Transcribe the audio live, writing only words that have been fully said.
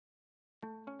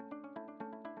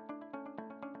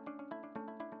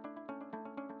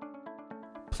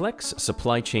Plex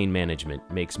supply chain management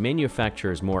makes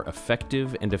manufacturers more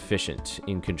effective and efficient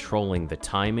in controlling the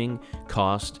timing,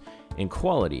 cost, and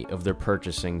quality of their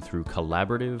purchasing through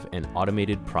collaborative and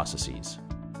automated processes.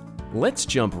 Let's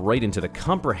jump right into the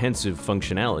comprehensive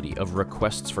functionality of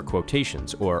requests for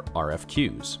quotations, or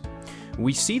RFQs.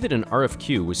 We see that an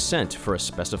RFQ was sent for a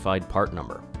specified part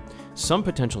number. Some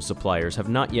potential suppliers have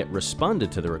not yet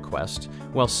responded to the request,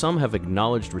 while some have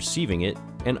acknowledged receiving it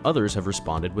and others have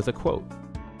responded with a quote.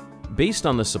 Based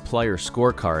on the supplier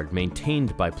scorecard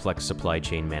maintained by Plex Supply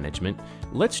Chain Management,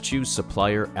 let's choose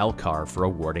supplier Alcar for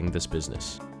awarding this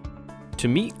business. To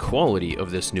meet quality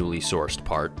of this newly sourced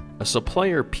part, a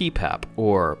supplier PPAP,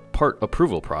 or part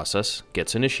approval process,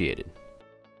 gets initiated.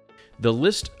 The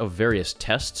list of various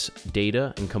tests,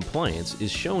 data, and compliance is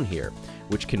shown here,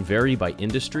 which can vary by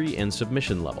industry and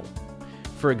submission level.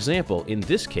 For example, in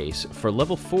this case, for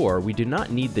level 4, we do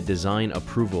not need the design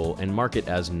approval and mark it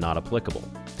as not applicable.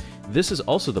 This is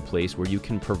also the place where you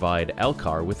can provide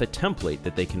Alcar with a template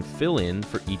that they can fill in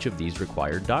for each of these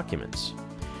required documents.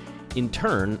 In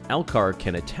turn, Alcar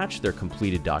can attach their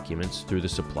completed documents through the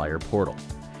supplier portal.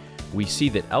 We see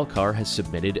that Alcar has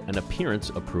submitted an appearance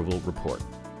approval report.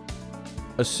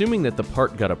 Assuming that the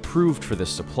part got approved for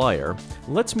this supplier,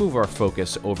 let's move our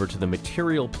focus over to the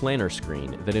Material Planner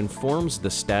screen that informs the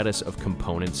status of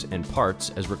components and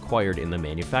parts as required in the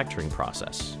manufacturing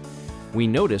process. We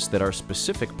notice that our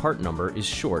specific part number is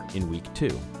short in week 2.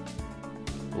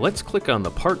 Let's click on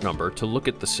the part number to look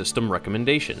at the system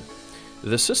recommendation.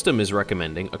 The system is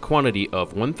recommending a quantity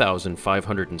of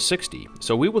 1,560,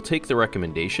 so we will take the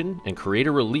recommendation and create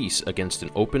a release against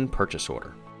an open purchase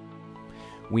order.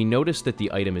 We notice that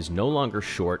the item is no longer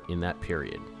short in that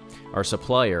period. Our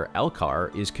supplier,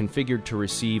 Alcar, is configured to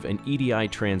receive an EDI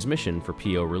transmission for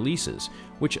PO releases,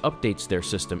 which updates their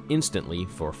system instantly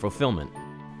for fulfillment.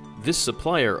 This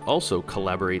supplier also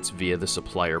collaborates via the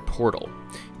supplier portal.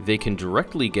 They can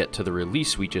directly get to the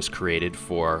release we just created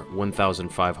for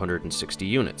 1,560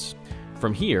 units.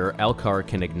 From here, Alcar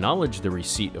can acknowledge the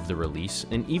receipt of the release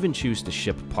and even choose to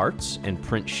ship parts and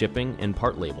print shipping and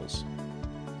part labels.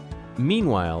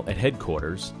 Meanwhile, at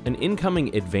headquarters, an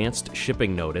incoming advanced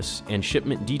shipping notice and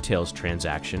shipment details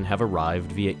transaction have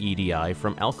arrived via EDI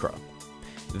from Alcar.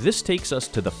 This takes us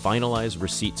to the Finalize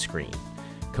Receipt screen,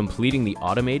 completing the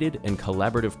automated and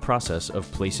collaborative process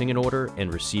of placing an order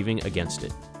and receiving against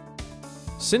it.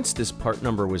 Since this part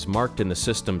number was marked in the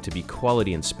system to be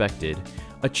quality inspected,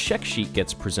 a check sheet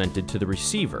gets presented to the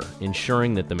receiver,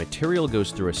 ensuring that the material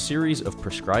goes through a series of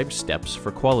prescribed steps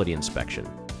for quality inspection.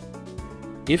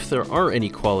 If there are any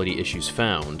quality issues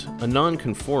found, a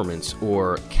non-conformance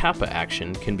or CAPA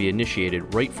action can be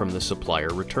initiated right from the supplier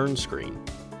return screen.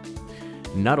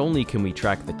 Not only can we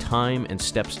track the time and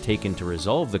steps taken to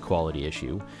resolve the quality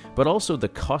issue, but also the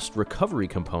cost recovery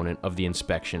component of the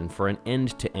inspection for an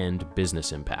end-to-end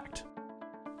business impact.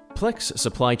 Plex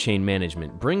Supply Chain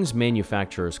Management brings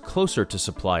manufacturers closer to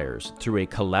suppliers through a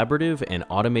collaborative and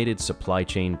automated supply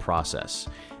chain process,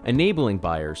 enabling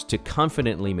buyers to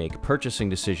confidently make purchasing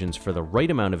decisions for the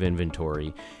right amount of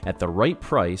inventory at the right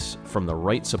price from the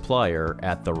right supplier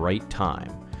at the right time,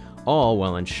 all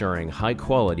while ensuring high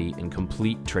quality and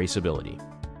complete traceability.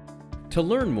 To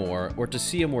learn more or to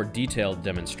see a more detailed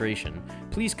demonstration,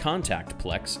 please contact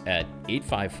Plex at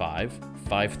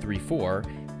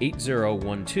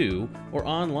 855-534-8012 or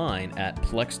online at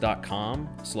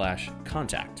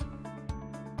plex.com/contact.